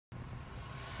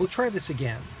We'll try this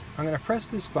again. I'm going to press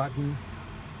this button.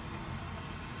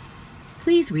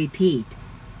 Please repeat.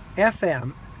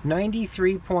 FM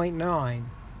 93.9.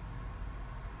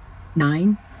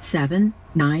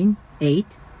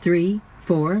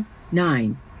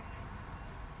 9798349.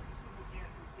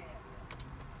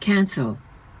 Cancel.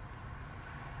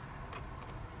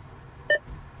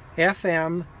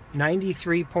 FM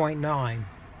 93.9.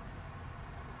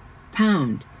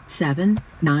 Pound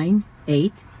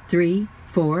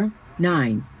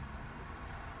 798349.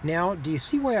 Now, do you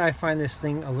see why I find this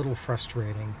thing a little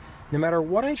frustrating? No matter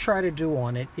what I try to do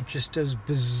on it, it just does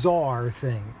bizarre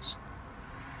things.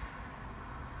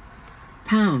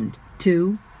 Pound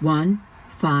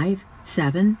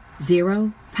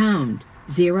 21570. Pound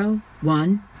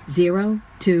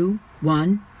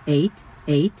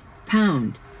 01021888.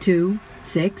 Pound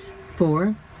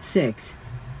 2646.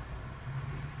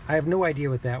 I have no idea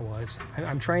what that was.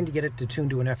 I'm trying to get it to tune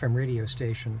to an FM radio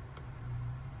station.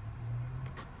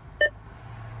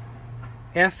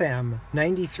 FM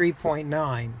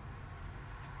 93.9.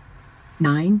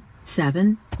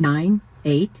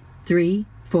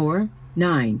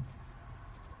 9798349.